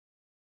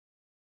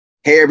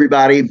Hey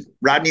everybody,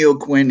 Rodney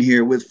O'Quinn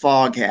here with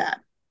Foghat,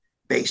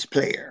 bass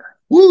player.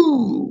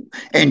 Woo!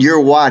 And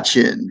you're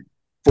watching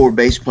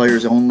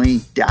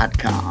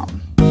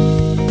ForBassPlayersOnly.com.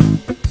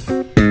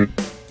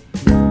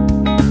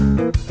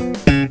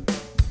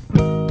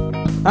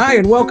 Hi,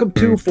 and welcome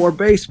to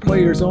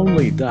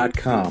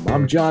ForBassPlayersOnly.com.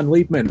 I'm Jon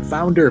Liebman,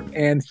 founder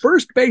and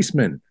first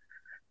baseman.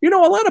 You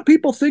know, a lot of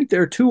people think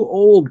they're too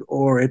old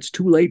or it's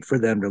too late for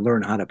them to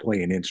learn how to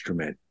play an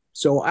instrument.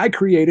 So I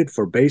created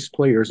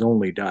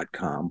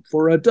ForBassPlayersOnly.com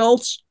for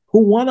adults who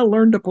want to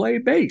learn to play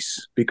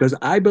bass because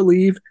I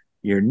believe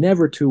you're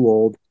never too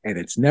old and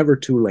it's never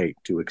too late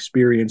to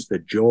experience the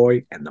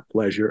joy and the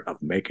pleasure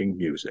of making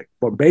music.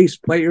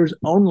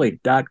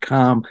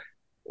 ForBassPlayersOnly.com.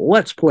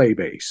 Let's play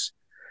bass.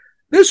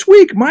 This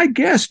week, my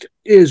guest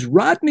is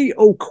Rodney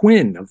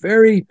O'Quinn, a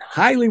very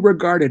highly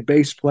regarded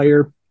bass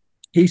player.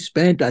 He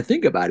spent, I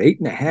think, about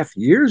 8.5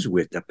 years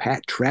with the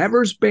Pat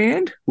Travers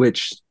Band,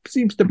 which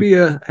seems to be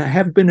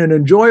have been an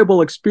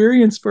enjoyable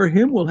experience for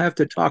him. We'll have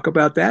to talk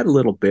about that a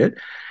little bit.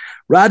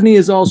 Rodney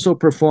has also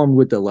performed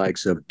with the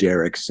likes of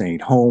Derek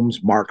St.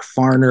 Holmes, Mark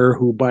Farner,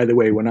 who, by the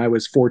way, when I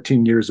was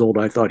 14 years old,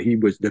 I thought he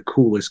was the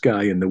coolest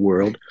guy in the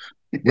world.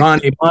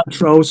 Ronnie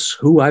Montrose,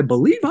 who I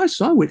believe I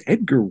saw with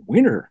Edgar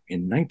Winter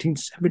in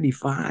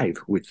 1975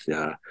 with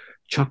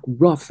Chuck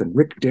Ruff and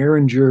Rick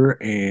Derringer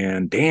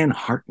and Dan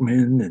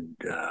Hartman and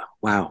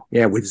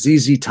with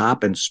ZZ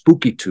Top and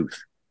Spooky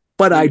Tooth.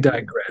 But I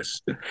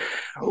digress.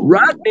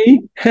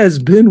 Rodney has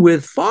been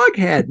with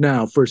Foghat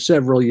now for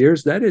several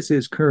years. That is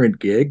his current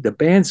gig. The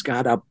band's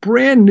got a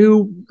brand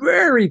new,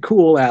 very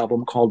cool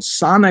album called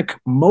Sonic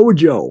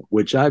Mojo,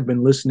 which I've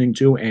been listening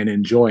to and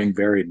enjoying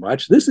very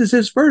much. This is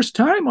his first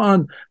time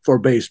on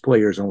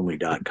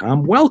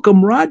ForBassPlayersOnly.com.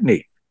 Welcome,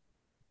 Rodney.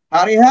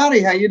 Howdy,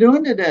 howdy. How you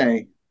doing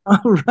today?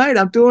 All right,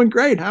 I'm doing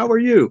great. How are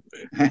you?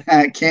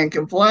 I can't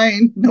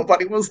complain.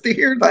 Nobody wants to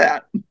hear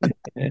that.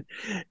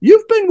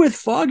 You've been with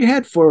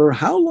Foghat for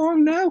how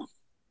long now?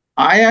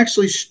 I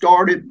actually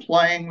started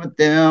playing with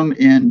them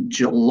in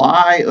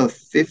July of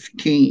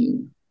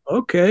 15.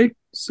 Okay,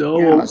 so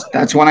Yeah,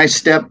 that's when I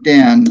stepped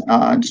in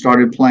and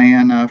started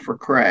playing for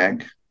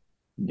Craig.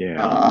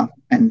 yeah.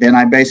 And then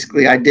I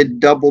did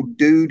double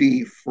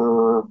duty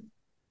for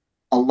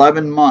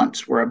 11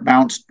 months where I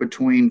bounced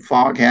between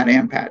Foghat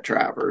and Pat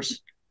Travers.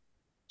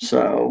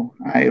 So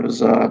I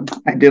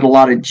did a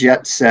lot of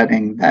jet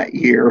setting that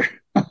year.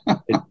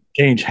 It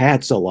changed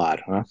hats a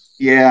lot, huh?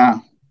 Yeah.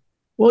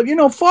 Well, you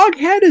know,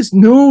 Foghat is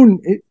known,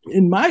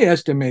 in my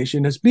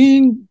estimation, as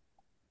being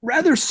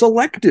rather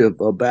selective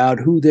about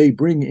who they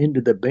bring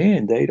into the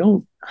band. They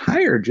don't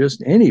hire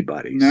just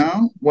anybody.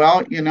 No.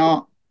 Well,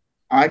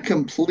 I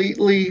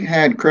completely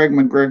had Craig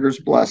McGregor's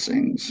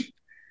blessings.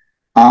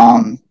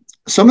 Um,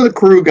 some of the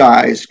crew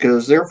guys,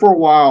 because there for a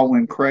while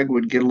when Craig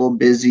would get a little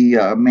busy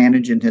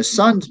managing his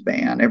son's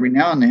band, every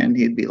now and then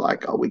he'd be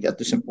like, "Oh, we got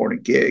this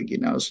important gig,"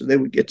 so they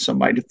would get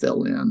somebody to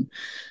fill in.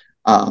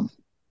 Um,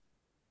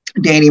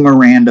 Danny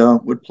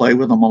Miranda would play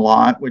with them a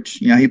lot, which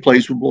he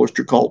plays with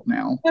Bloister Cult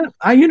now. Yeah,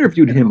 I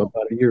interviewed You him know,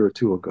 about a year or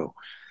two ago.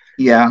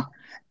 yeah,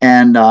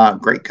 and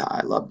great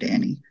guy. I love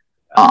Danny.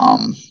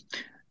 Um,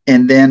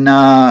 and then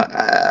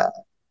I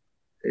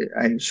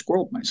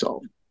squirreled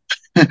myself.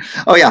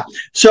 Oh yeah,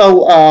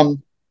 so a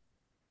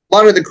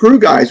lot of the crew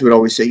guys would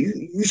always say,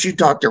 "You should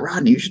talk to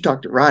Rodney. You should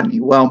talk to Rodney."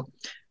 Well,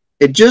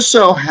 it just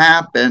so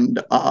happened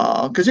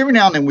because every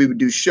now and then we would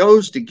do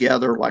shows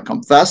together, like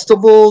on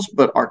festivals,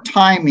 but our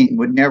timing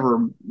would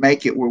never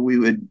make it where we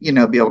would,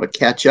 be able to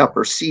catch up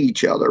or see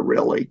each other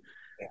really,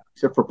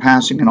 except for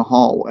passing in a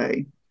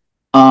hallway.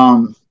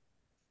 Um,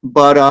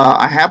 but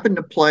I happened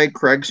to play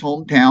Craig's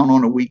hometown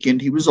on a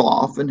weekend he was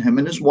off, and him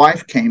and his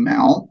wife came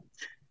out.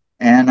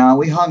 And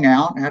we hung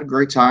out and had a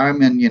great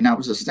time. And, that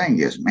was this thing.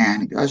 He goes,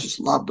 "Man, I just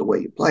love the way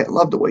you play. I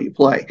love the way you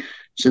play."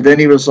 So then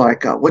he was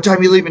like, "What time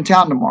are you leaving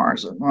town tomorrow?" I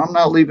said, "Well, I'm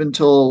not leaving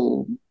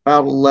till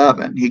about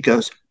 11. He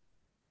goes,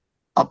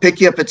 "I'll pick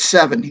you up at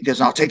 7. He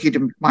goes, "I'll take you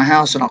to my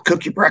house and I'll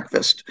cook you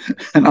breakfast."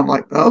 And I'm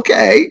like,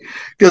 "Okay."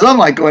 Because I'm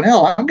like going,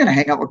 hell, I'm going to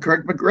hang out with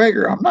Craig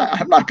McGregor.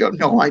 I'm not going,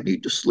 no, I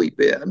need to sleep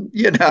in.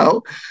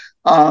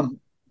 Um,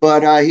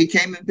 but he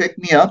came and picked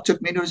me up,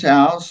 took me to his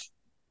house,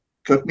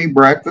 cooked me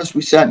breakfast.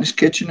 We sat in his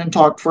kitchen and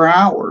talked for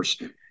hours.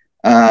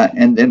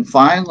 And then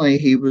finally,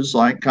 he was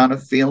like kind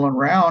of feeling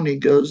around. He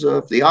goes,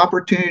 "If the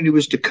opportunity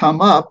was to come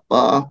up,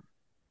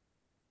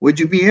 would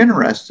you be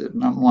interested?"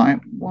 And I'm like,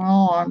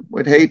 "Well, I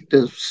would hate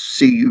to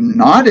see you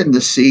not in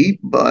the seat,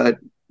 but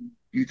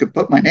you could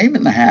put my name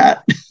in the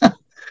hat."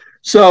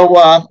 So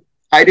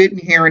I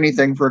didn't hear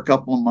anything for a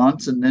couple of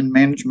months. And then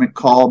management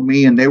called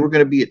me and they were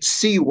going to be at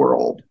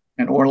SeaWorld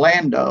in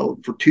Orlando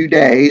for 2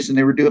 days. And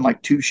they were doing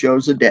like 2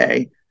 shows a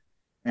day.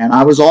 And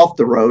I was off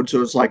the road.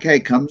 So it's like, "Hey,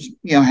 come,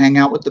 hang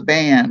out with the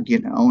band,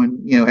 and,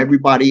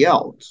 everybody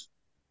else."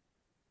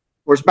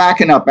 Of course,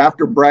 backing up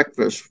after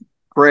breakfast,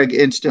 Craig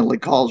instantly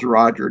calls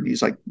Roger and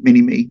he's like,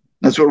 "Mini me."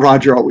 That's what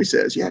Roger always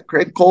says. "Yeah,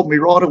 Craig called me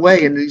right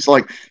away." And he's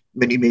like,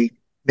 "Mini me,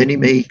 mini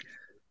me."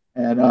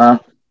 And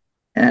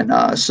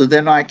so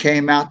then I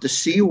came out to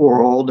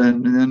SeaWorld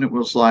and then it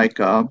was like,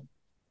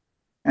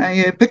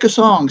 Hey, pick a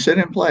song, sit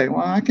and play.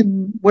 Well, I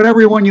can,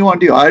 whatever one you want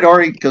to do. I'd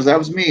already, because that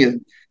was me,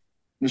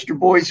 Mr.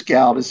 Boy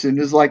Scout. As soon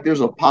as like there's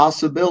a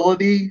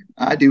possibility,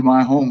 I do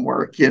my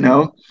homework, you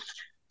know?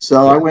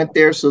 So I Yeah. went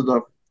there. So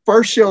the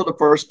first show, the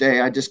first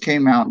day, I just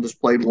came out and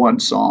just played one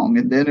song.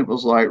 And then it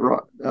was like,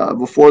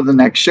 before the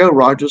next show,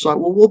 Roger's like,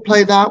 well, we'll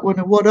play that one.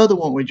 And what other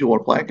one would you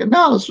want to play? I go,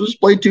 no, let's just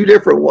play two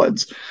different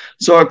ones.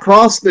 So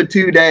across the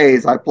 2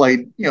 days, I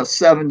played,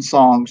 7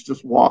 songs,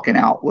 just walking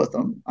out with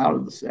them out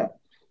of the set.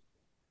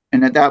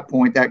 And at that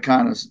point, that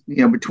kind of,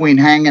 between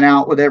hanging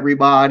out with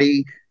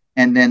everybody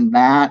and then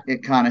that,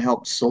 it kind of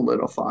helped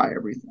solidify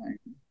everything.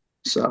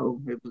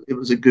 So it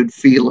was a good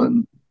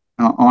feeling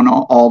on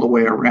all the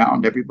way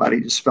around. Everybody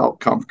just felt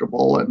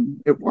comfortable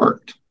and it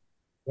worked.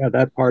 Yeah,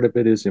 that part of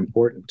it is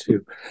important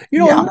too.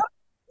 Yeah,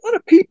 A lot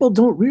of people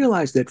don't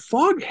realize that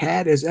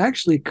Foghat is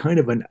actually kind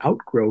of an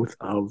outgrowth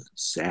of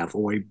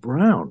Savoy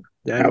Brown,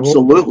 that old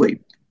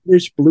absolutely.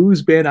 British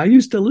blues band. I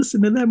used to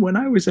listen to them when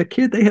I was a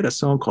kid. They had a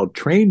song called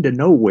Train to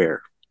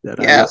Nowhere that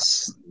I love.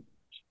 Yes.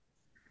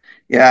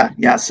 Yeah,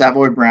 yeah.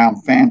 Savoy Brown,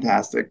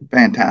 fantastic,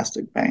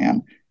 fantastic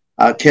band.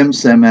 Kim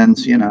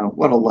Simmons,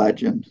 what a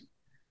legend.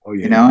 Oh,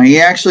 yeah.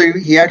 He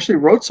actually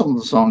wrote some of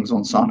the songs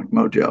on Sonic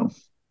Mojo.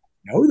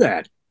 Know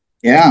that.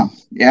 Yeah,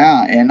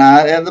 yeah, and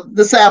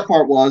the sad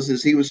part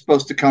is he was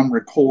supposed to come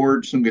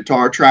record some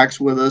guitar tracks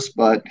with us,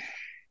 but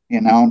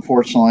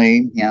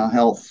unfortunately,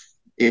 health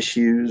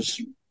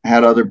issues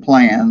had other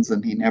plans,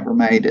 and he never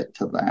made it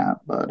to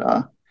that.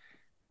 But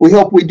we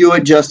hope we do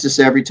it justice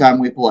every time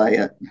we play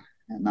it.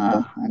 And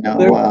I There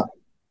know, a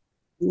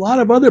lot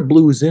of other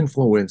blues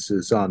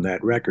influences on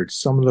that record.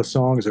 Some of the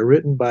songs are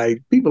written by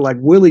people like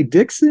Willie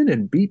Dixon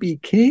and B.B.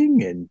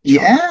 King and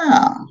John.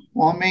 yeah.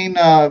 Well, I mean,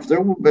 if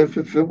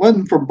it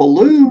wasn't for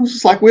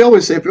blues, like we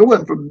always say, if it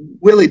wasn't for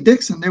Willie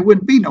Dixon, there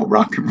wouldn't be no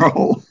rock and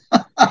roll.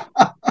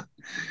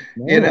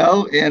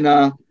 No,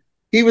 And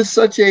he was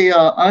such a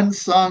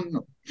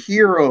unsung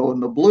hero in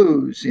the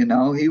blues. He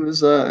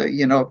was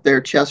up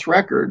there, Chess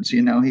Records.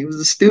 He was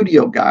a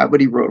studio guy,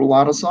 but he wrote a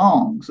lot of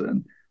songs,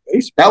 and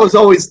bass that player.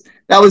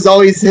 was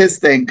always his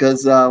thing.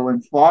 Because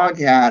when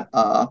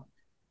Foghat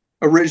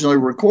originally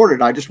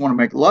recorded "I Just Want to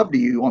Make Love to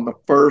You" on the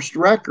first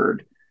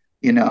record,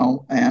 and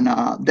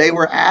they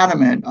were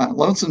adamant.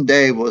 Lonesome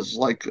Dave was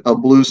like a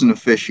blues and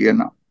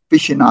aficionado,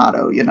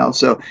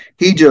 so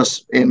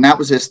and that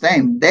was his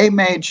thing. They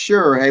made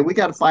sure, hey, we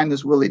got to find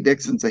this Willie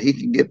Dixon so he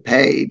can get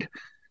paid.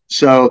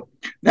 So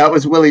that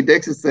was Willie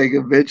Dixon's thing.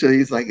 Eventually,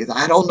 he's like,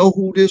 I don't know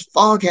who this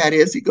Foghat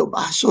is. He go,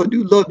 I sure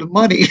do love the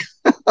money.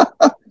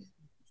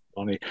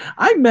 Funny.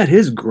 I met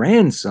his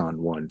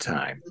grandson one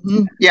time.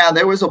 Yeah,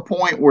 there was a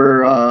point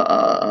where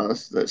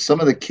some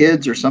of the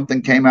kids or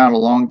something came out a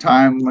long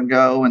time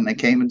ago, and they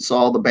came and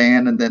saw the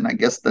band, and then I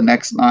guess the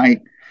next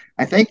night,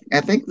 I think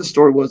the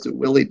story was that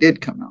Willie did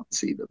come out and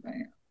see the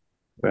band.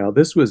 Well,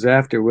 this was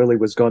after Willie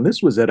was gone.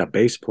 This was at a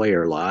Bass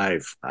Player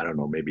Live, I don't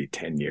know, maybe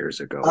 10 years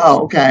ago or Oh,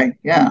 something. okay,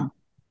 yeah,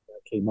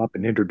 Came up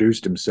and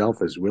introduced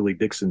himself as Willie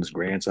Dixon's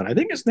grandson. I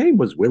think his name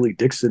was Willie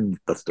Dixon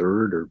the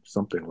Third or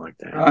something like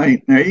that.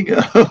 right there you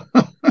go.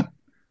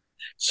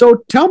 So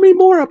tell me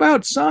more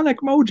about Sonic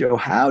Mojo.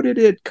 How did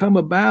it come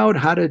about?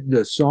 How did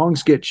the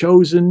songs get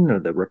chosen or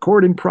the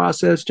recording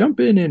process? Jump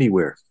in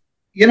anywhere.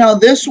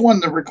 This one,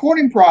 the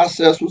recording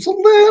process was a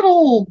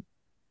little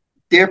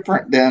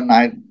different than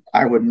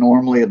I would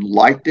normally have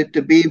liked it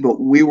to be, but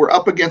we were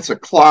up against a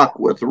clock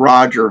with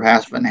Roger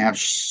having to have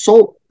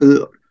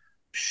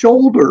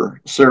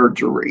shoulder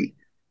surgery.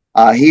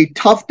 He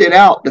toughed it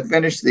out to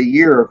finish the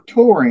year of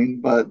touring,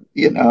 but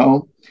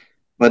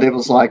it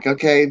was like,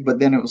 okay, but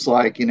then it was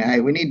like, hey,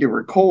 we need to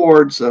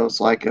record. So it's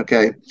like,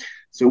 okay.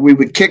 So we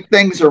would kick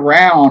things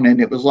around, and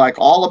it was like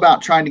all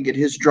about trying to get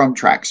his drum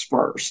tracks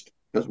first,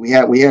 because we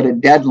had a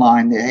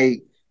deadline that,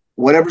 hey,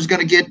 whatever's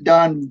going to get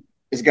done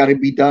has got to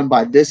be done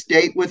by this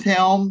date with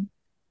him.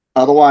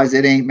 Otherwise,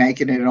 it ain't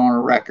making it on a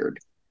record.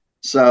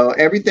 So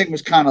everything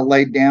was kind of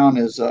laid down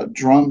as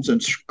drums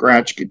and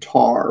scratch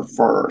guitar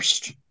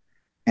first.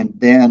 And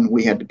then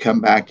we had to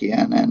come back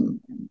in and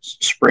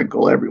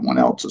sprinkle everyone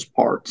else's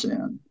parts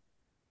in.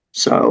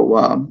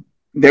 So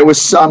there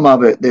was some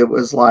of it that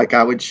was like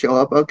I would show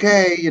up,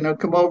 okay,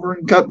 come over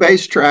and cut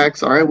bass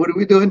tracks. All right, what are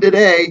we doing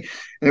today?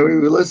 And we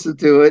would listen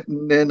to it.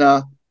 And then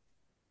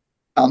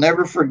I'll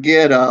never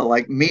forget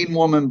like Mean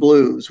Woman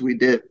Blues. We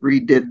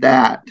redid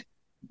that,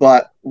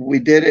 but we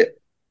did it.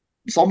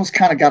 It's almost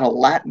kind of got a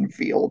Latin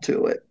feel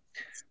to it.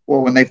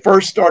 Well, when they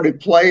first started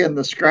playing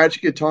the scratch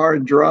guitar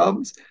and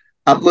drums,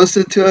 I'm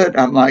listening to it.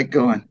 I'm like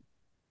going,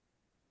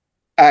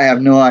 I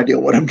have no idea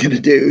what I'm going to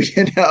do,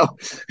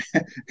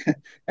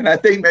 And I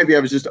think maybe I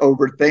was just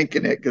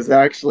overthinking it, because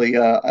actually,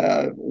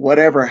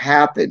 whatever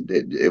happened,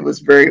 it was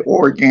very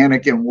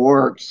organic and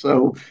worked.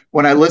 So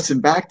when I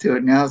listened back to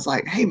it, now I was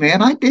like, hey,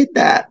 man, I did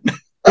that.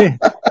 Yeah,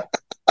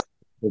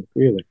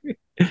 really.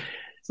 There's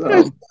So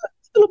a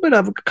little bit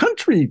of a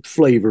country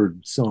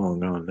flavored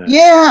song on that.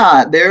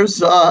 yeah, there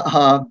was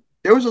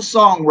a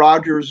song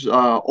Roger's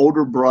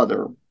older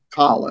brother,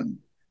 Colin,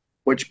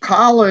 which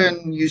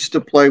Colin used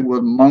to play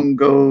with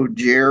Mungo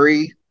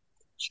Jerry.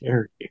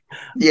 Cherry.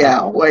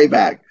 Yeah, way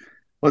back.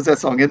 What's that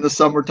song? In the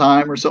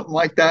Summertime or something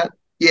like that?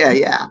 Yeah,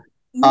 yeah.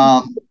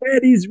 Um,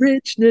 Daddy's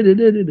rich.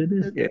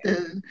 Yeah.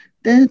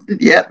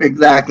 yep,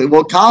 exactly.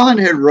 Well, Colin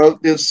had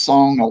wrote this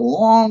song a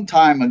long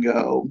time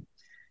ago,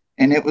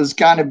 and it was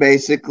kind of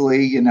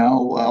basically,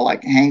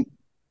 like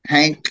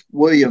Hank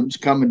Williams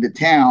coming to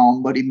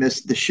town, but he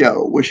missed the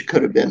show. Wish he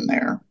could have been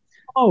there.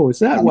 Oh, is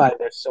that Um, why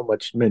there's so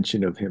much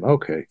mention of him?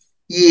 Okay.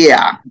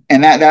 yeah,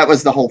 and that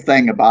was the whole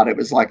thing about it. It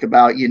was like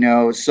about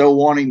so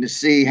wanting to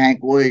see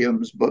Hank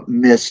Williams, but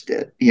missed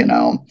it.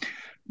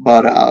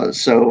 But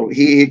so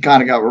he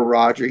kind of got with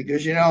Roger. He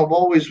goes, I've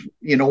always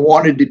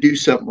wanted to do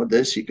something with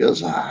this. He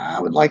goes, I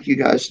would like you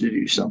guys to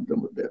do something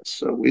with this.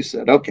 So we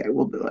said, okay,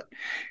 we'll do it.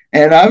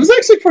 And it was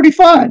actually pretty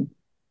fun.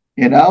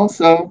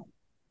 So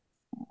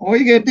what are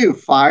you gonna do?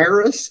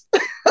 Fire us?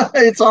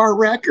 It's our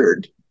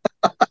record.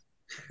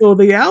 So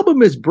the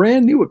album is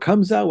brand new. It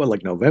comes out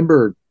like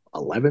November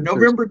 11th or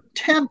November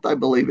 10th, I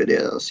believe it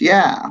is.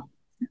 Yeah.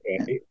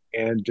 something.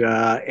 And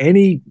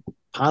any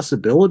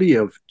possibility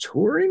of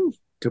touring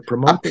to Uh,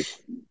 promote it?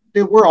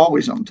 we're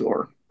always on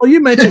tour. Well, you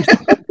mentioned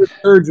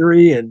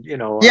surgery and Yeah.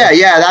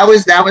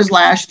 That was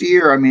last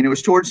year. I mean, it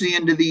was towards the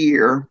end of the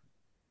year.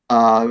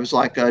 It was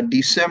like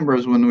December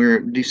is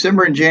when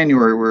December and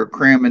January we were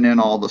cramming in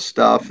all the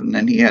stuff, and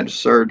then he had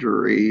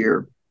surgery,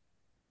 or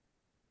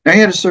no, he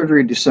had a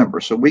surgery in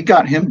December, so we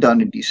got him done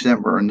in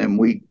December, and then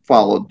we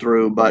followed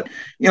through. But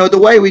the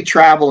way we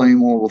travel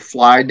anymore with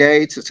fly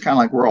dates, it's kind of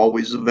like we're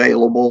always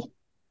available.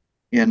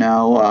 You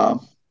know,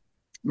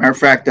 matter of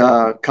fact,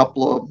 a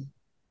couple of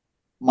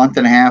month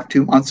and a half,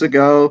 2 months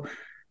ago,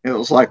 it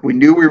was like we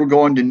knew we were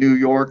going to New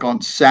York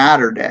on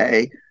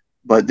Saturday,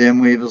 but then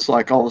we was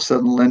like all of a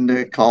sudden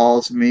Linda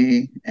calls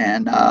me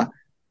and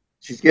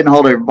she's getting a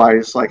hold of everybody.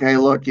 It's like, hey,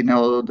 look,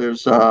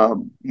 there's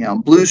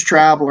Blues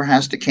Traveler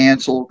has to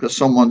cancel because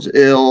someone's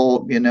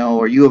ill.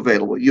 Are you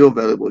available? You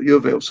available? You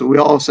available? So we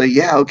all say,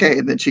 yeah, okay.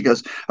 And then she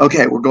goes,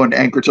 okay, we're going to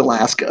Anchorage,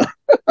 Alaska.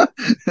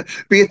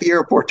 Be at the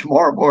airport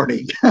tomorrow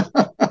morning.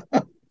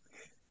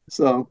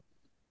 So,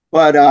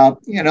 but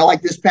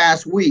like this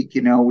past week,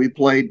 we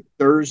played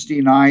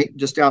Thursday night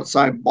just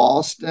outside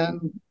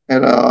Boston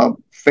at a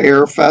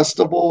fair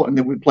festival, and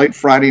then we played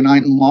Friday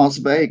night in Las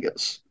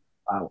Vegas.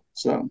 wow.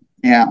 So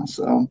yeah,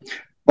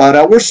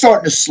 but we're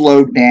starting to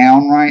slow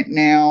down right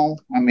now.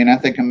 I mean, I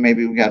think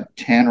maybe we got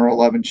 10 or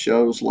 11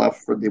 shows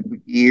left for the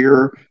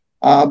year.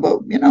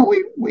 But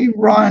we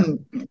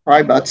run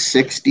probably about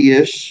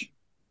 60-ish,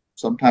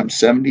 sometimes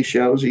 70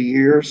 shows a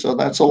year. So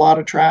that's a lot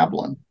of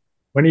traveling.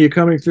 When are you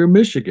coming through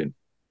Michigan?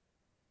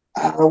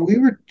 We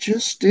were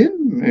just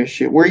in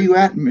Michigan. Where are you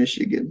at in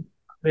Michigan?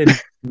 I'm in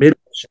mid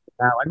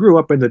now. I grew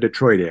up in the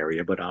Detroit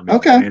area, but I'm in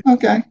Okay,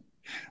 okay.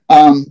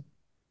 Um,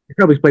 you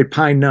probably played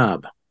Pine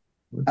Knob.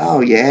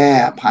 oh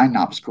yeah, Pine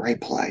Knob's a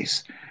great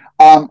place.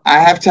 I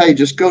have to tell you,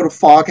 just go to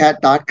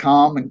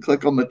foghat.com and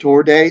click on the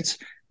tour dates.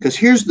 Because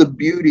here's the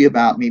beauty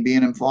about me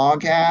being in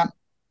Foghat.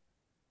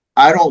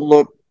 I don't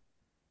look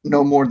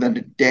no more than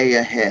a day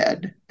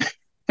ahead.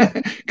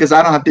 Because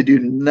I don't have to do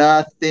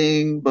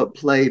nothing but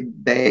play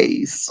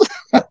bass.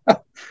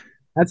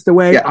 That's the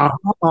way. Yeah,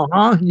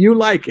 You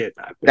like it.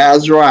 I bet.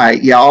 that's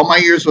right. Yeah, all my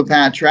years with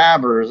Pat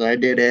Travers, I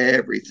did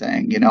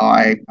everything.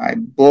 I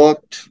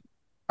booked,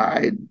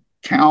 I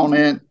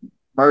counted,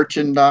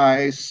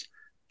 merchandise,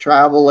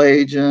 travel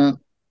agent,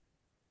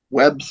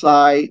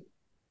 website.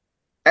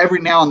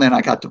 Every now and then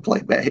I got to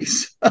play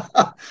bass. How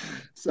do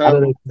So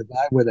they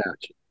survive without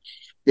you?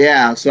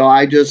 yeah, so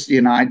I just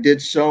I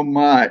did so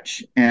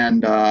much,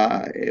 and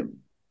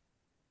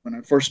when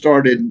I first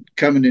started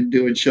coming and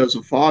doing shows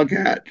with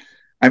Foghat,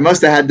 I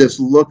must have had this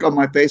look on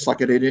my face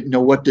like I didn't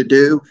know what to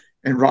do.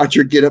 And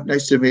Roger get up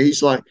next to me.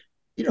 He's like,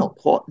 "You don't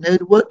quite know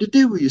what to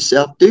do with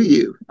yourself, do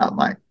you?" I'm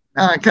like,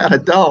 "No, I kind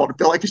of don't. I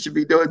feel like I should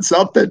be doing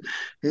something."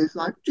 He's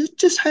like,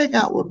 "Just hang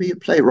out with me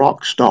and play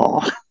rock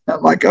star."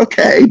 I'm like,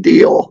 "Okay,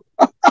 deal."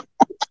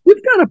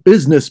 You've got a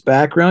business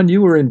background.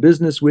 You were in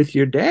business with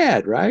your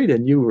dad, right?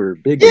 And you were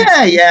big in.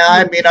 Yeah.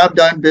 I mean, I've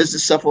done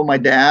business stuff with my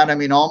dad. I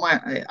mean,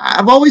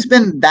 I've always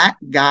been that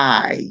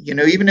guy,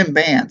 even in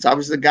bands. I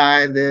was the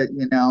guy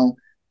that,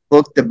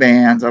 booked the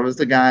bands. I was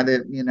the guy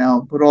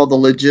that, put all the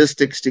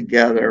logistics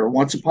together.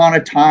 Once upon a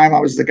time, I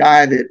was the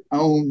guy that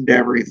owned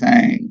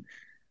everything.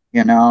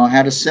 I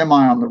had a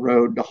semi on the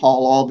road to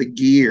haul all the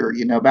gear,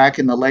 back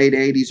in the late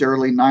 80s,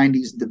 early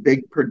 90s, the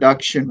big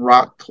production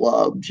rock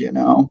clubs.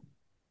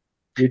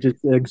 You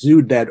just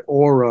exude that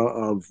aura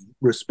of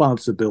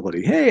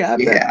responsibility. Hey, I've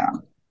got. Yeah.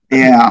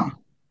 Yeah.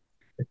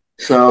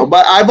 So,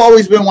 but I've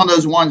always been one of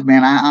those ones,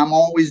 man. I'm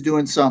always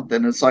doing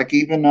something. It's like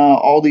even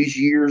all these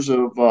years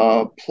of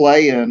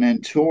playing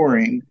and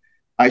touring,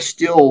 I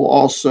still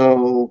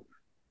also,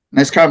 and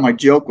that's kind of my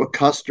joke with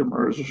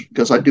customers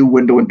because I do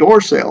window and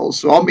door sales.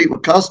 So I'll meet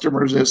with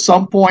customers. At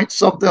some point,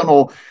 something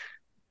will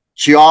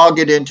jog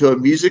it into a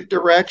music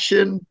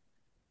direction.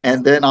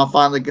 And then I'll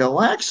finally go,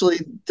 well, actually,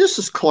 this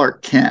is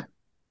Clark Kent,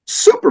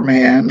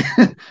 Superman.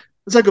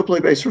 Let's go play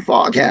bass for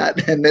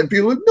Foghat. And then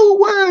people are like, no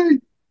way,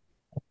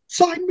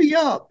 sign me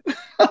up.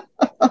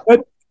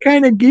 But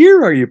kind of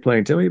gear are you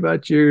playing? Tell me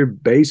about your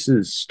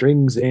basses,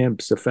 strings,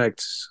 amps,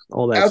 effects,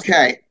 all that stuff.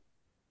 Okay,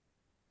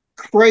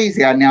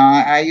 crazy. Now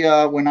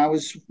I when I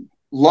was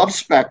love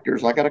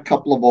Specters. I got a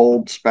couple of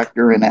old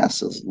Spectre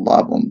NSs,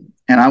 love them.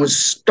 And I was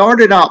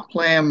started out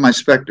playing my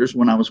Specters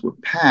when I was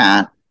with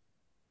Pat,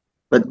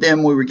 but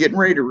then we were getting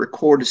ready to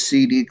record a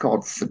CD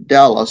called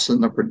Fidelis,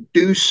 and the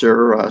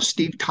producer,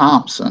 Steve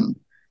Thompson,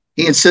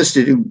 he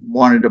insisted he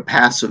wanted a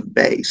passive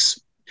bass.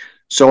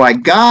 So I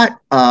got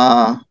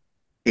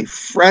a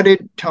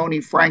fretted Tony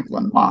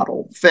Franklin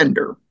model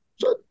Fender.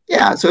 So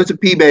yeah, so it's a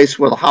P bass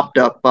with a hopped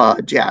up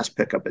jazz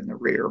pickup in the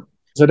rear.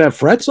 Does it have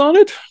frets on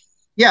it?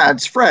 Yeah,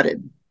 it's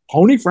fretted.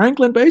 Tony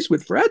Franklin bass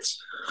with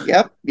frets?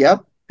 Yep,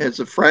 yep. It's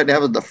a fret.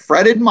 That was the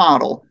fretted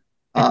model.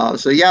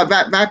 So yeah,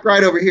 back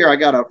right over here, I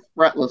got a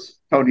fretless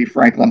Tony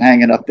Franklin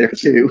hanging up there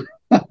too.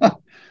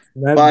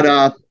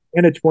 But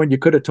vantage point, you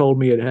could have told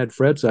me it had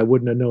frets. I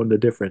wouldn't have known the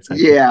difference.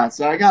 Yeah,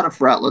 so I got a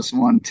fretless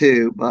one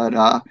too. But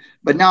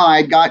no,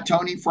 I got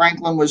Tony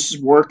Franklin was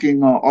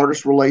working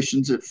artist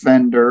relations at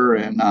Fender,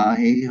 and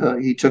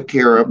he took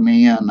care of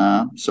me,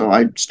 and so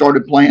I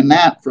started playing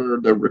that for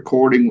the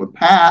recording with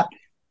Pat.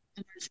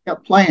 And I just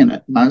kept playing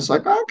it, and I was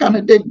like, I kind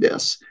of dig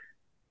this.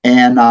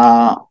 And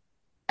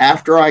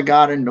after I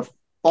got into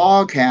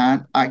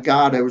Foghat,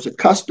 there was a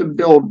custom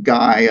build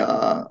guy,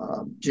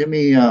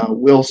 Jimmy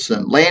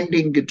Wilson,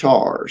 Landing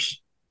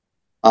Guitars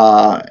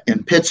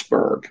in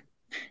Pittsburgh.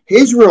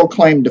 His real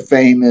claim to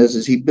fame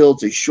is he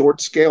builds a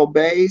short scale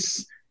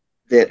bass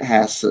that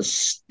has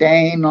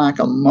sustain like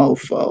a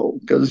mofo.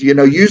 Because,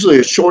 usually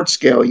a short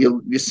scale,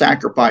 you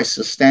sacrifice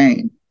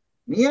sustain.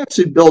 And he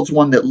actually builds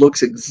one that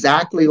looks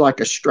exactly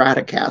like a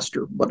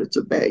Stratocaster, but it's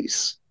a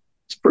bass.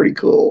 It's pretty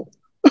cool.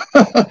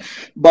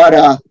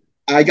 But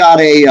I got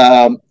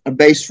a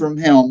bass from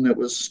him that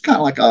was kind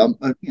of like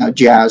a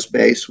jazz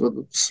bass with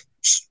a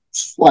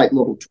slight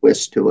little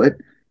twist to it.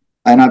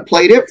 And I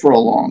played it for a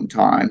long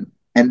time.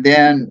 And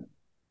then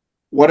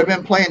what I've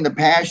been playing the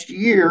past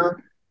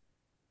year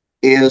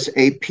is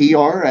a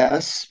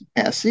PRS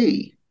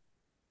SE,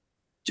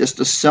 just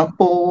a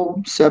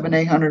simple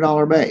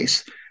 $700-800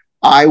 bass.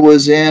 I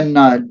was in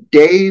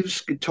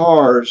Dave's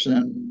Guitars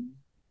in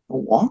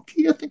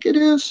Milwaukee, I think it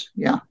is.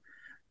 Yeah.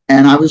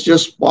 And I was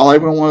just, while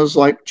everyone was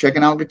like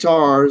checking out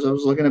guitars, I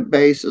was looking at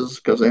basses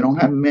because they don't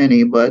have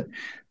many, but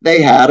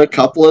they had a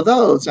couple of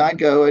those. I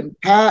go, and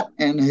Pat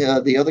and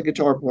the other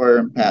guitar player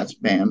in Pat's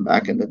band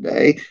back in the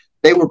day,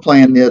 they were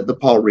playing the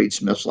Paul Reed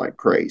Smiths like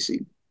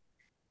crazy.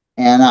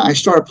 And I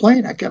started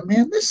playing. I go,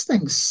 man, this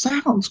thing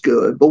sounds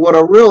good. But what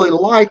I really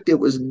liked, it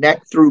was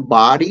neck through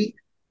body,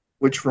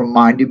 which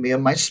reminded me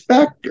of my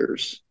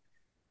Specters.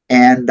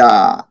 And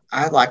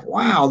I like,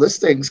 wow, this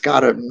thing's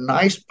got a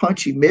nice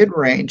punchy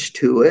mid-range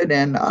to it,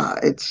 and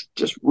it's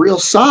just real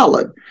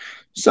solid.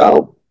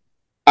 So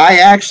I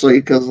actually,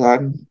 because I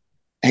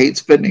hate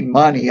spending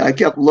money, I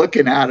kept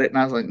looking at it, and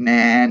I was like,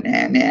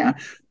 nah.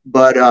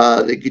 But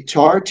the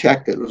guitar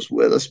tech that was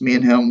with us, me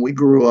and him, we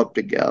grew up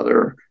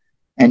together,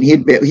 and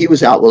he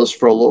was out with us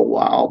for a little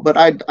while. But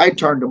I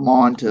turned him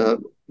on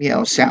to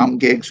sound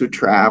gigs with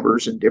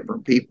Travers and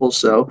different people,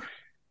 so.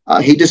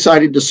 He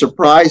decided to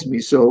surprise me.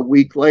 So a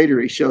week later,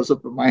 he shows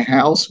up at my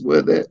house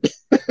with it.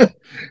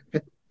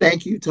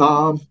 Thank you,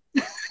 Tom.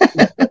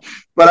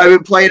 But I've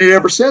been playing it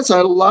ever since.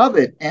 I love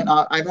it. And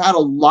I've had a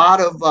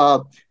lot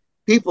of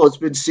people that's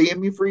been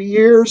seeing me for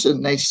years,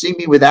 and they see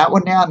me with that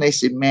one now, and they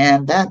say,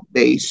 man, that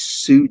bass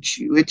suits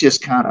you. It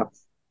just kind of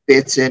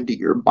fits into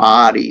your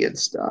body and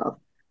stuff.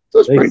 So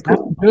it's pretty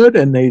cool. Good,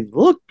 and they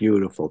look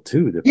beautiful,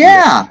 too.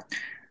 Yeah.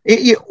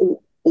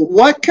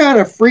 What kind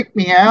of freaked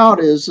me out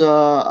is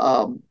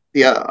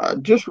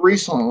just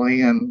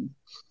recently, and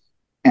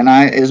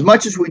I, as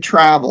much as we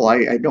travel,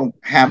 I don't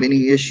have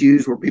any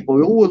issues where people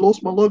go, oh, I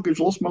lost my luggage,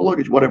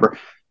 whatever.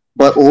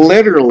 But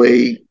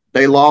literally,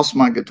 they lost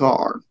my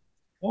guitar.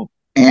 Oh.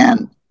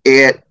 And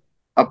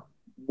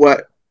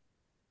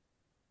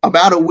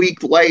about a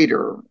week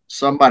later,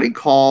 somebody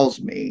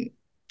calls me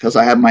because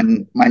I have my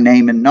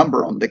name and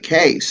number on the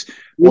case.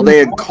 Well, they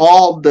had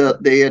called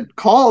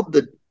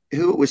the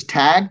who it was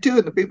tagged to,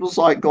 and the people's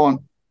like going,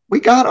 we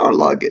got our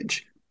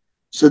luggage.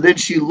 So then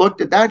she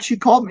looked at that, she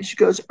called me, she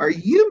goes, are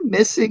you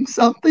missing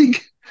something?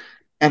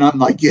 And I'm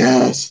like,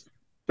 yes.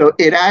 So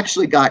it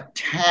actually got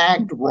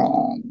tagged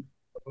wrong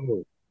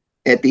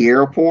at the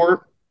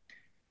airport.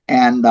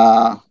 And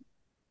at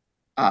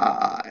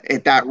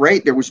that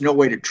rate, there was no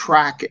way to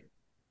track it,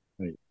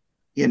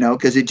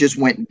 because it just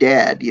went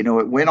dead. It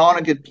went on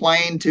a good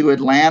plane to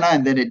Atlanta,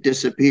 and then it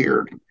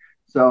disappeared.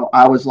 So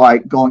I was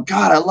like going,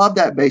 God, I love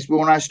that bass. But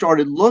when I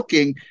started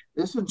looking,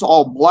 this one's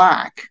all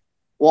black.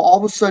 Well, all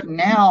of a sudden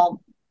now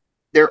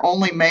they're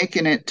only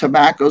making it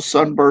tobacco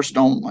sunburst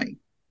only.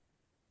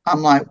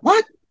 I'm like,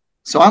 what?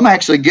 So I'm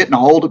actually getting a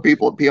hold of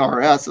people at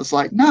PRS. It's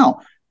like, no,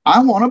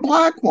 I want a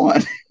black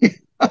one.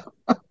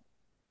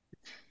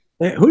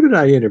 Who did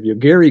I interview?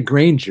 Gary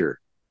Granger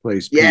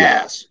plays PRS.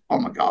 Yes. Oh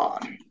my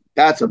God.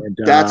 That's a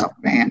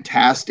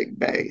fantastic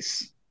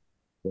bass.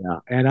 Yeah,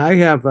 and I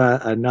have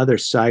another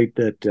site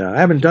that I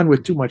haven't done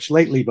with too much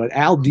lately, but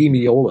Al Di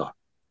Meola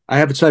I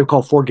have a site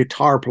called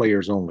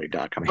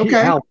ForGuitarPlayersOnly.com. He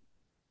Okay. helped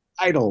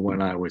idol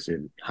when I was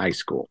in high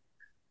school,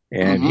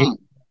 and Mm-hmm.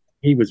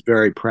 he was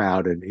very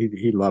proud, and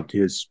he loved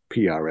his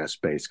PRS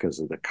bass because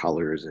of the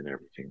colors and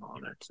everything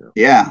on it. So,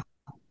 Yeah.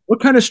 what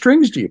kind of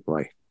strings do you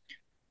play?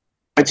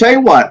 I tell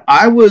you what,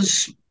 I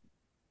was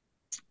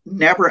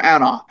never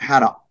had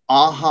a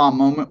aha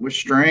moment with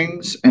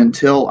strings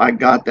until I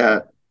got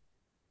that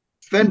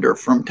Fender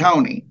from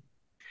Tony,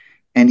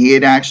 and he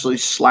had actually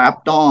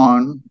slapped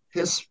on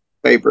his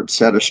favorite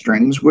set of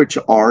strings, which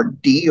are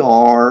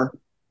DR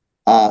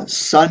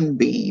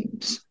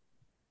Sunbeams.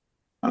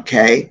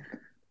 Okay,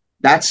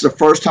 that's the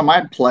first time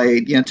I'd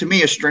played. To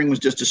me, a string was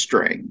just a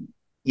string.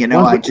 Ones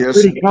I with the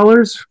just, pretty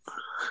colors?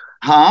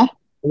 huh?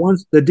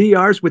 The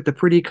DRs with the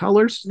pretty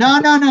colors? No,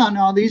 no, no,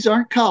 no. These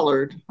aren't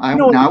colored.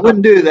 No, I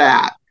wouldn't do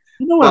that.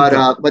 you know what I'm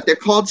talking. But they're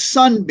called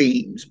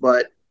sunbeams.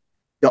 But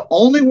the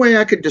only way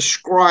I could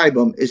describe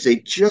them is they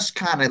just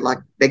kind of like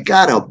they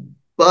got a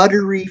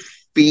buttery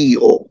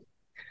feel,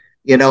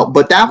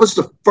 But that was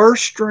the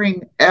first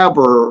string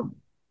ever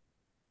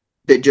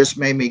that just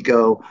made me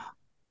go,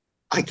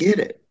 I get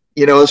it.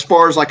 As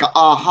far as like an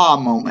aha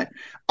moment.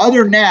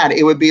 Other than that,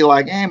 it would be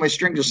like, hey, my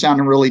strings are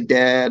sounding really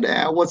dead.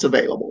 What's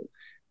available?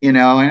 And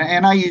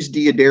I used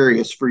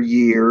Diodarius for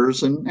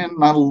years, and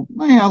I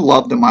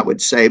loved them, I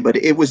would say, but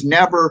it was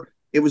never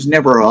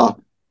a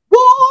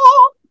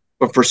whoa.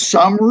 But for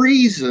some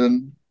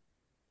reason,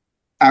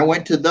 I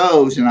went to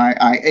those, and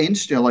I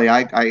instantly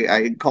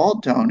I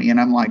called Tony, and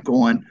I'm like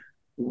going,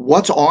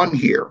 what's on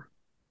here?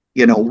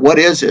 What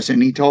is this?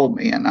 And he told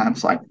me, and I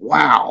was like,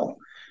 wow.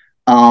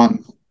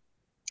 Um,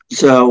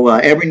 so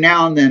every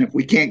now and then, if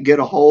we can't get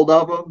a hold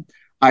of them,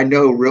 I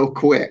know real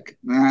quick.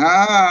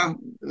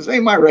 This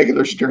ain't my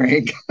regular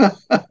string.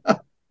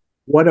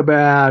 What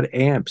about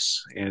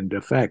amps and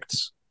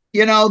effects?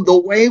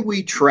 The way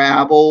we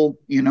travel,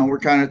 we're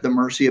kind of at the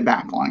mercy of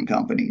backline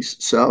companies.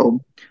 So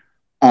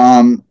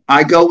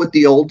I go with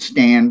the old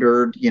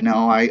standard.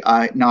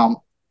 I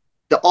now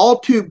the all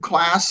tube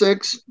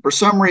classics for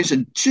some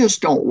reason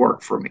just don't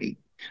work for me.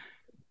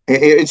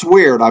 It's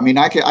weird. I mean,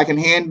 I can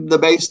hand the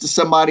bass to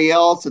somebody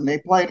else and they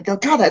play and go,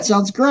 God, that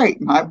sounds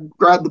great. And I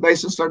grab the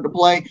bass and start to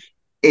play.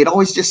 It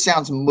always just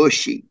sounds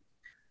mushy.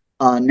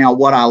 Now,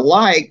 what I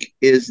like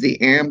is the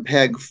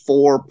Ampeg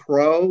 4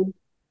 Pro,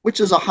 which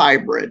is a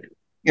hybrid.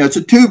 It's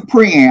a tube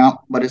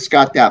preamp, but it's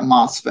got that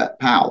MOSFET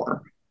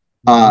power.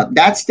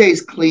 That stays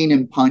clean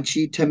and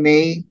punchy to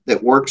me.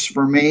 That works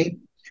for me.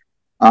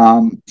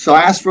 So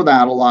I ask for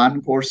that a lot. And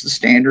of course, the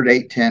standard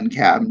 810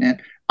 cabinet.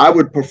 I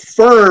would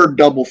prefer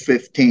double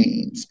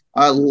 15s.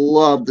 I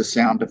love the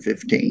sound of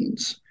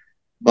 15s.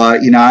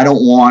 But, I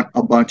don't want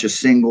a bunch of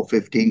single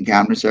 15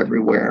 cabinets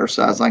everywhere.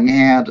 So I was like,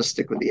 yeah, just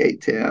stick with the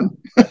 810.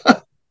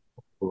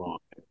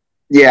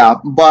 Yeah,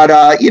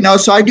 but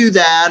so I do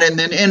that, and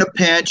then in a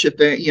pinch, if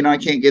I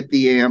can't get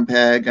the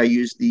Ampeg, I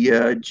use the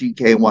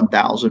GK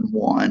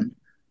 1001.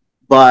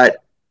 But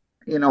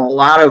a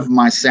lot of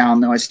my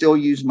sound though, I still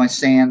use my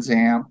Sans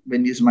amp.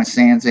 Been using my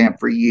Sans amp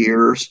for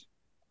years.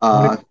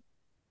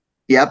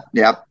 Yep,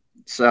 yep.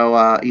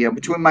 So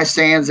between my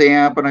Sans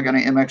amp and I got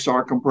an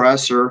MXR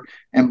compressor,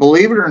 and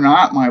believe it or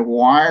not, my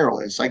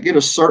wireless, I get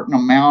a certain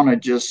amount of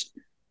just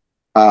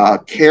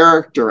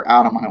character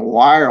out of my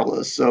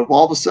wireless. So if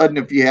all of a sudden,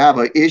 if you have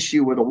an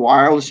issue with a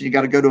wireless and you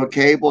got to go to a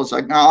cable, it's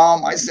like, no,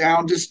 my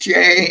sound just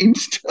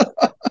changed.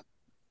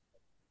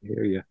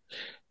 Hear you.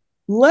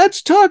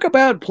 Let's talk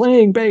about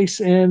playing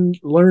bass and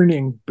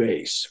learning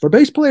bass. For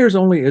Bass Players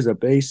Only is a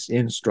bass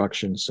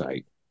instruction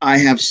site. I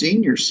have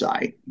seen your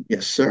site.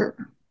 Yes, sir.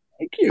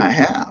 Thank you. I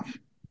have.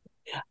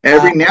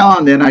 Every now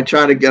and then I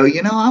try to go,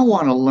 I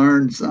want to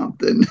learn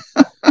something.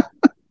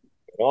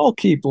 We all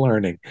keep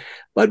learning.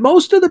 But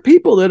most of the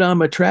people that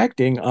I'm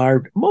attracting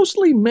are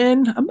mostly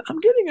men. I'm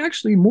getting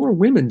actually more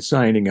women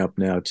signing up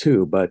now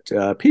too, but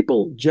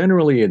people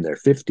generally in their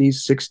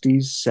 50s,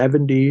 60s,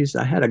 70s.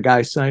 I had a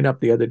guy sign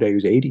up the other day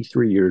who's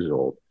 83 years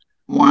old.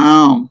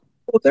 Wow.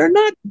 Well, they're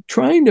not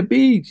trying to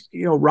be,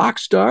 rock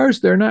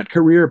stars. They're not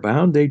career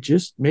bound.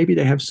 Maybe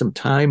they have some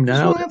time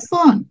now. Just have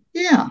fun.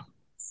 Yeah.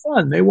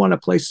 Fun. They want to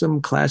play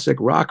some classic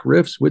rock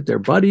riffs with their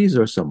buddies,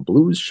 or some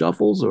blues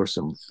shuffles, or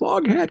some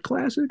Foghat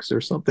classics,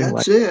 or something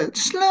That's like it.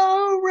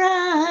 Slow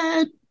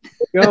ride.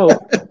 Go.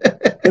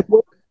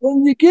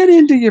 When you get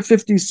into your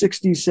 50s,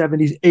 60s,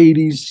 70s,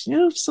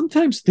 80s,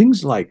 sometimes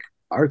things like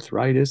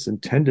arthritis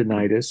and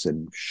tendonitis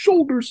and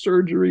shoulder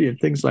surgery and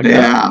things like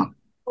that.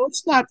 Well,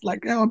 it's not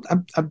like, I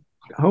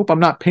hope I'm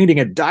not painting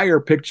a dire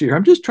picture here.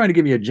 I'm just trying to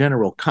give you a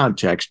general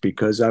context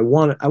because I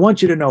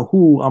want you to know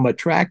who I'm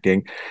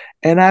attracting.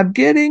 And I'm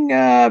getting,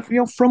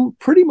 from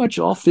pretty much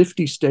all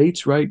 50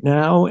 states right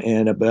now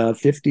and about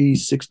 50,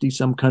 60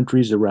 some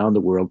countries around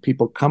the world,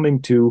 people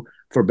coming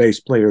for Bass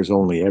Players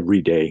Only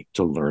every day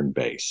to learn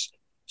bass.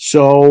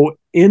 So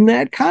in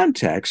that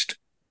context,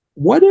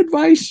 what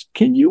advice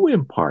can you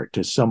impart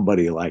to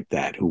somebody like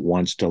that who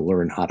wants to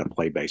learn how to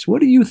play bass?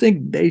 What do you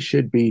think they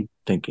should be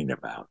thinking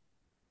about?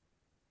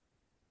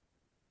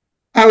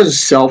 I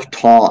was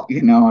self-taught,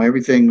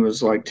 everything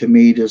was like to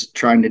me just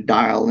trying to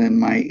dial in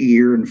my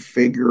ear and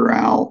figure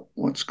out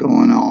what's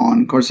going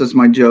on. Of course, that's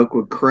my joke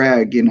with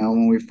Craig,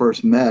 when we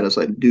first met. It's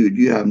like, dude,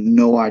 you have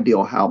no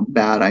idea how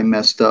bad I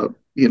messed up,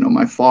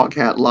 my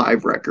Foghat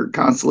live record,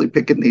 constantly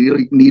picking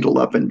the needle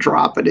up and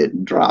dropping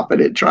it,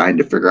 trying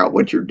to figure out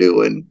what you're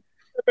doing.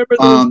 Remember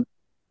those? Um,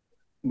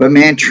 but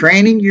man,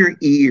 training your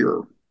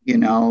ear,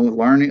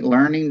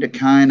 learning to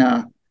kind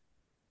of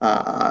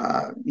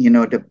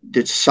to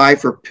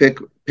decipher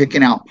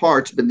picking out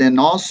parts. But then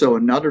also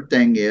another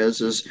thing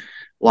is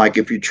like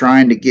if you're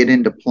trying to get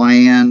into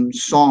playing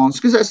songs,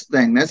 because that's the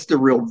thing, that's the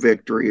real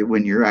victory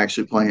when you're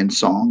actually playing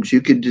songs.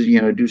 You could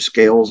do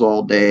scales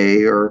all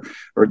day or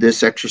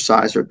this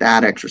exercise or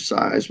that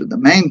exercise, but the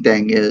main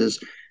thing is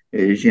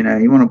you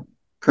want to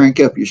crank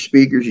up your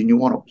speakers and you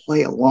want to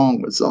play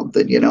along with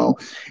something,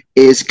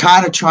 is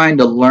kind of trying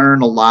to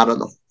learn a lot of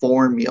the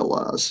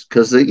formulas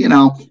because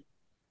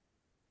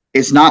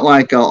it's not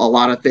like a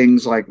lot of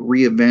things like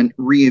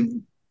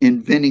reinventing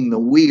the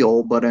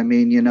wheel, but I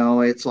mean,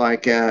 it's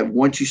like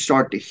once you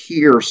start to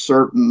hear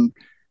certain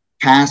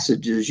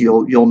passages,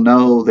 you'll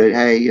know that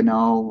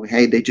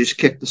hey, they just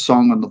kicked the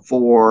song on the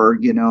four,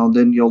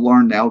 then you'll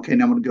learn that okay,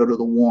 now I'm going to go to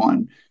the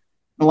one.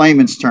 In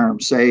layman's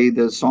terms, say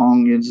the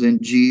song is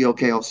in G,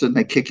 okay, all of a sudden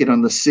they kick it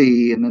on the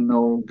C, and then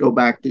they'll go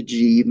back to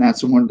G, and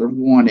that's where the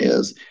one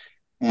is,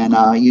 and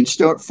you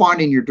start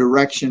finding your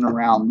direction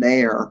around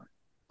there.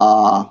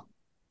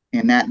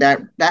 And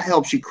that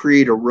helps you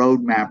create a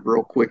roadmap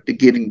real quick to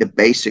getting the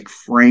basic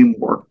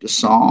framework to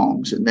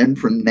songs, and then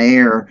from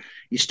there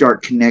you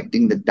start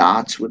connecting the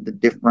dots with the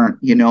different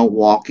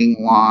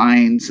walking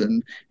lines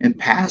and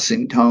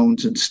passing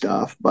tones and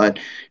stuff. But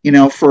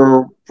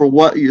for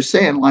what you're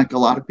saying, like a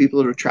lot of people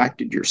that are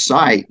attracted to your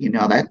site,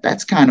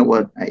 that's kind of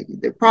what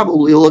they're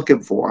probably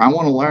looking for. I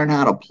want to learn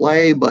how to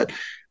play, but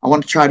I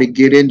want to try to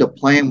get into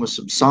playing with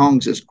some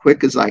songs as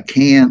quick as I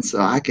can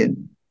so I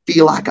can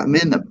feel like I'm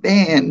in the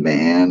band,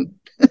 man.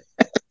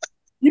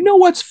 You know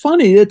what's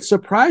funny? It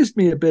surprised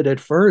me a bit at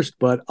first,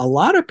 but a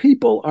lot of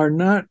people are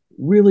not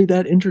really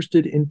that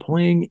interested in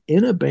playing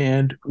in a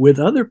band with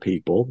other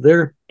people.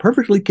 They're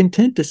perfectly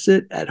content to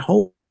sit at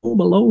home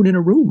alone in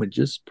a room and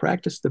just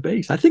practice the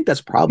bass. I think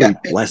that's probably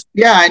blessed.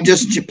 Yeah, and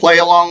just play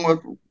along with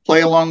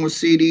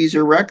CDs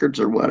or records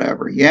or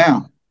whatever.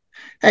 Yeah.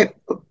 Hey,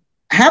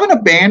 having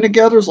a band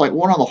together is like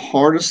one of the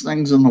hardest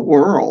things in the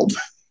world.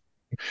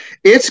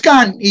 It's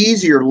gotten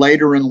easier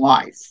later in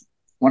life.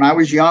 When I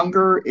was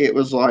younger, it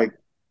was like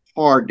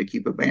hard to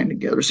keep a band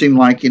together. It seemed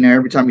like,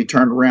 every time you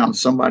turned around,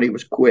 somebody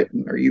was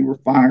quitting or you were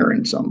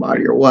firing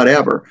somebody or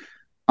whatever.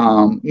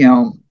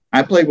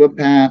 I played with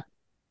Pat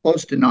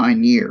close to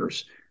 9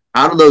 years.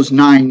 Out of those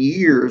 9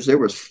 years, there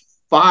was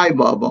 5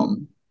 of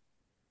them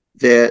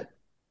that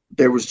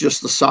there was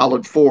just the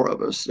solid 4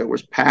 of us. There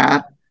was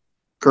Pat,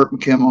 Kurt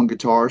McKim on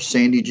guitar,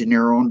 Sandy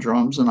Gennaro on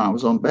drums, and I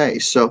was on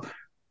bass. So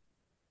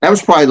that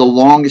was probably the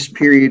longest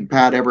period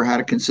Pat ever had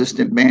a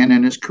consistent band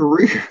in his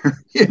career.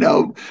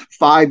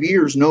 5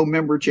 years, no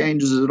member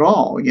changes at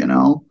all,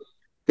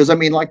 because I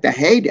mean, like the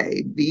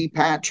heyday, the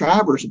Pat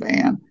Travers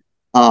Band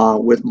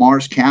with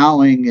Mars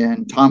Cowling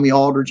and Tommy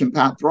Aldridge and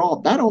Pat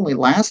Thrall, that only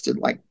lasted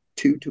like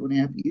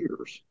 2.5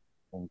 years.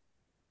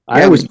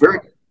 I was very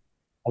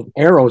of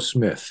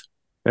Aerosmith.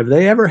 Have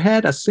they ever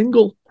had a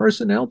single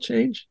personnel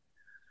change?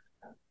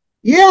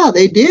 Yeah,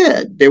 they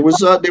did. There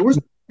was a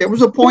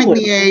point in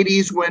the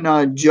 80s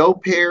when Joe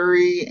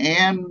Perry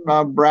and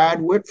Brad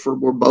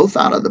Whitford were both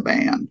out of the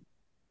band.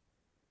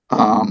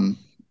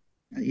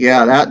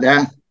 Yeah,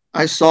 that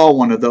I saw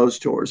one of those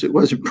tours. It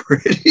wasn't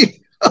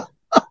pretty.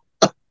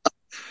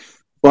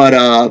 But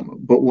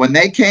when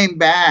they came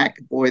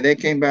back, boy, they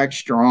came back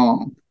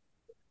strong.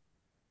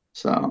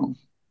 So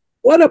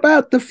what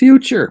about the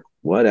future?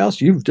 What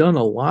else? You've done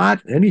a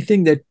lot.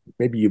 Anything that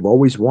maybe you've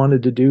always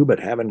wanted to do but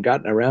haven't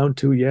gotten around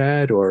to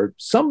yet? Or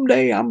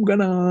someday I'm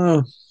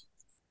gonna.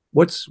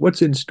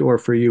 What's in store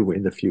for you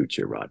in the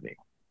future, Rodney?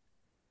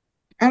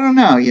 I don't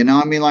know.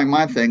 I mean, like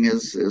my thing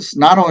is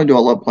not only do I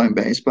love playing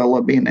bass, but I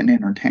love being an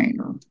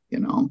entertainer.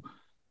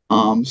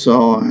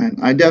 So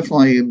I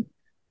definitely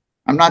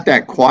I'm not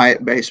that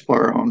quiet bass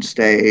player on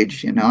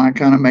stage. I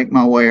kind of make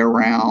my way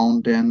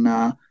around,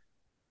 and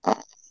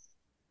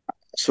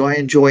so I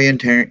enjoy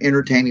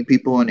entertaining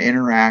people and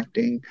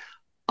interacting.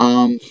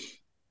 Um,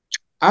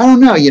 I don't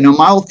know.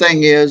 My whole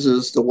thing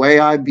is the way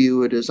I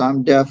view it is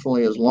I'm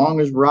definitely, as long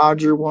as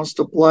Roger wants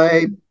to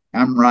play,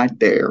 I'm right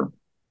there.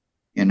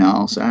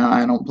 So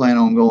I don't plan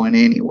on going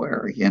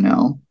anywhere.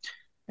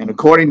 And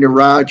according to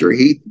Roger,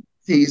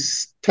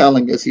 he's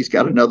telling us he's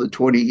got another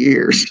 20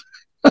 years.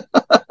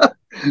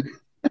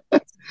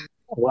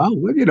 Well,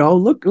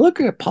 look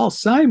at Paul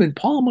Simon,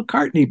 Paul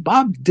McCartney,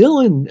 Bob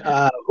Dylan.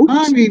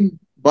 I mean,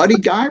 Buddy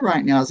Guy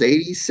right now is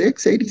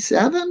 86,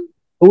 87.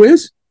 Who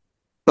is?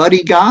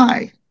 Buddy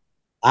Guy.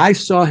 I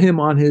saw him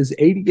on his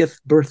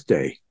 80th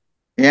birthday.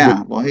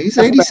 Yeah, well, he's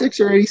 86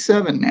 or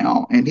 87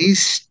 now, and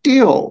he's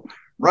still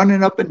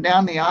running up and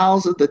down the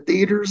aisles of the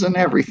theaters and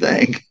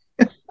everything.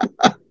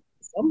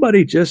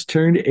 Somebody just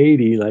turned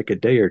 80 like a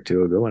day or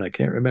two ago, and I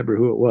can't remember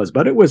who it was,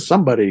 but it was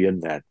somebody in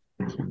that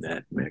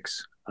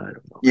mix. I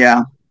don't know.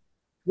 Yeah.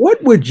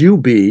 What would you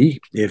be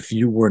if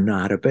you were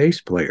not a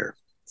bass player?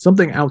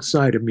 Something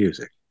outside of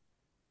music.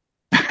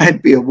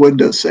 I'd be a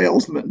window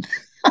salesman.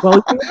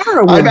 Well, you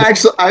are a I've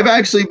window.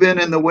 actually been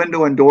in the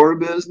window and door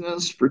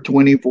business for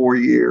 24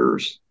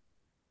 years.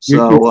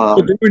 You're So,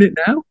 still doing it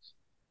now?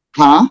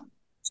 huh?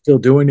 Still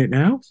doing it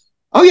now?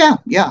 Oh yeah,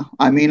 yeah.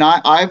 I mean,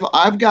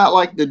 I've got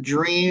like the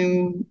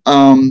dream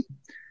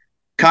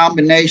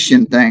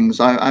combination things.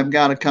 I've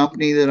got a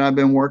company that I've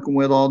been working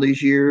with all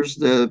these years.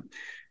 Their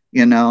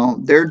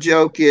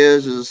joke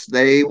is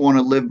they want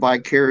to live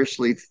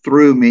vicariously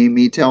through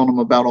me telling them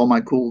about all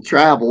my cool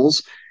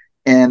travels,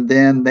 and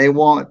then they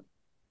want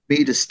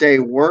me to stay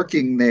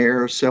working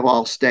there so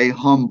I'll stay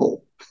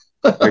humble.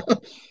 Right.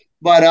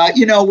 But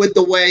with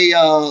the way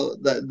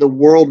the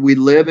world we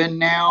live in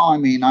now, I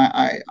mean,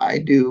 I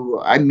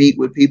meet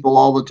with people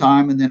all the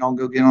time, and then I'll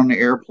go get on the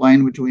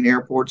airplane between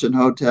airports and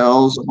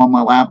hotels. I'm on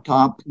my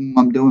laptop, and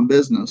I'm doing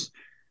business.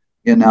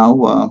 You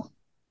know,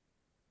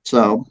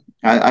 so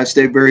I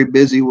stay very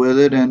busy with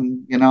it,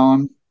 and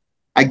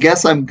I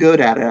guess I'm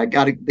good at it. I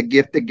got the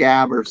gift of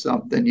gab or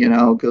something,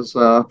 because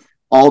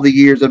all the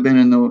years I've been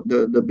in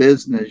the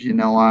business,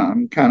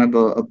 I'm kind of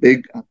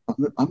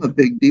I'm a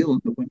big deal in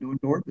the window and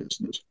door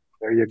business.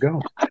 There you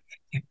go.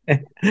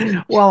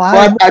 Well,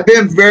 But I've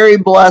been very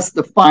blessed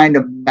to find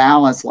a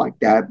balance like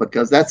that,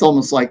 because that's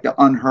almost like the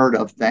unheard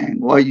of thing.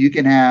 Well, you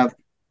can have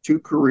two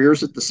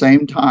careers at the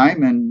same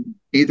time, and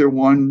either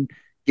one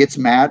gets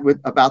mad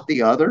about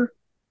the other.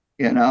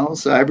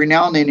 So every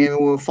now and then,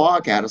 even with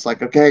Foghat, it's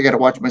like, okay, I got to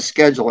watch my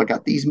schedule. I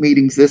got these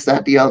meetings, this,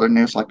 that, the other, and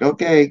it's like,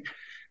 okay,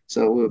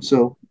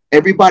 so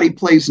everybody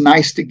plays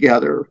nice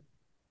together.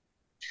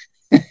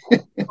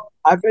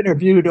 I've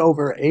interviewed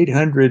over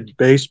 800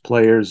 bass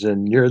players,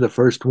 and you're the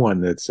first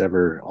one that's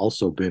ever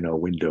also been a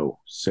window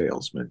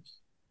salesman.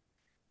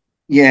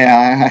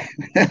 Yeah,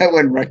 I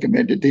wouldn't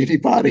recommend it to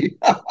anybody.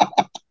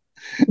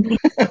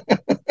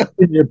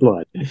 In your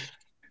blood.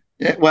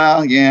 Yeah,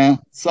 well, yeah,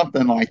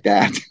 something like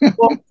that.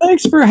 Well,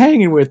 thanks for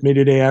hanging with me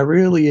today. I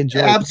really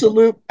enjoyed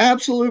it.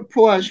 Absolute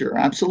pleasure.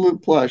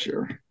 Absolute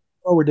pleasure.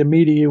 Forward to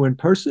meeting you in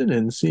person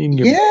and seeing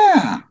you.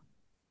 Yeah,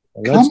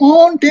 Let's come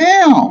on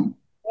down.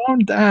 calm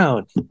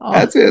down. Oh,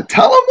 That's it.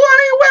 Tell him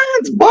what he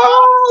wins,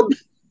 Bob.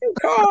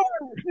 God,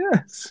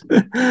 yes.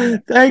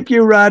 Thank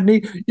you,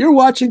 Rodney. You're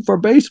watching for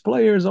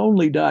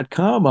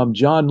BassPlayersOnly.com. I'm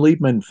Jon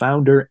Liebman,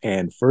 founder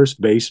and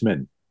first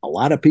baseman. A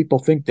lot of people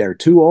think they're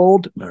too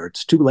old or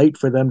it's too late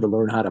for them to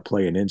learn how to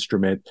play an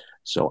instrument.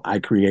 So I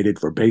created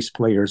for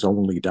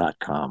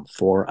BassPlayersOnly.com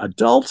for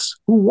adults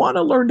who want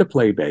to learn to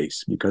play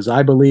bass, because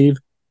I believe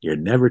you're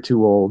never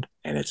too old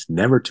and it's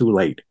never too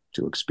late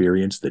to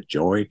experience the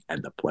joy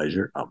and the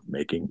pleasure of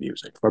making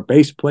music. For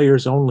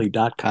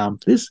BassPlayersOnly.com,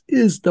 this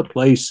is the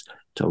place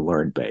to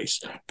learn bass.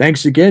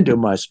 Thanks again to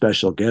my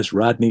special guest,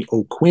 Rodney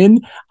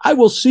O'Quinn. I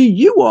will see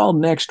you all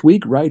next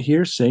week right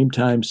here, same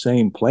time,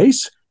 same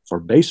place,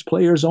 for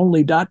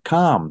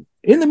BassPlayersOnly.com.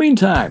 In the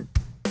meantime,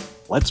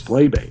 let's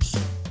play bass.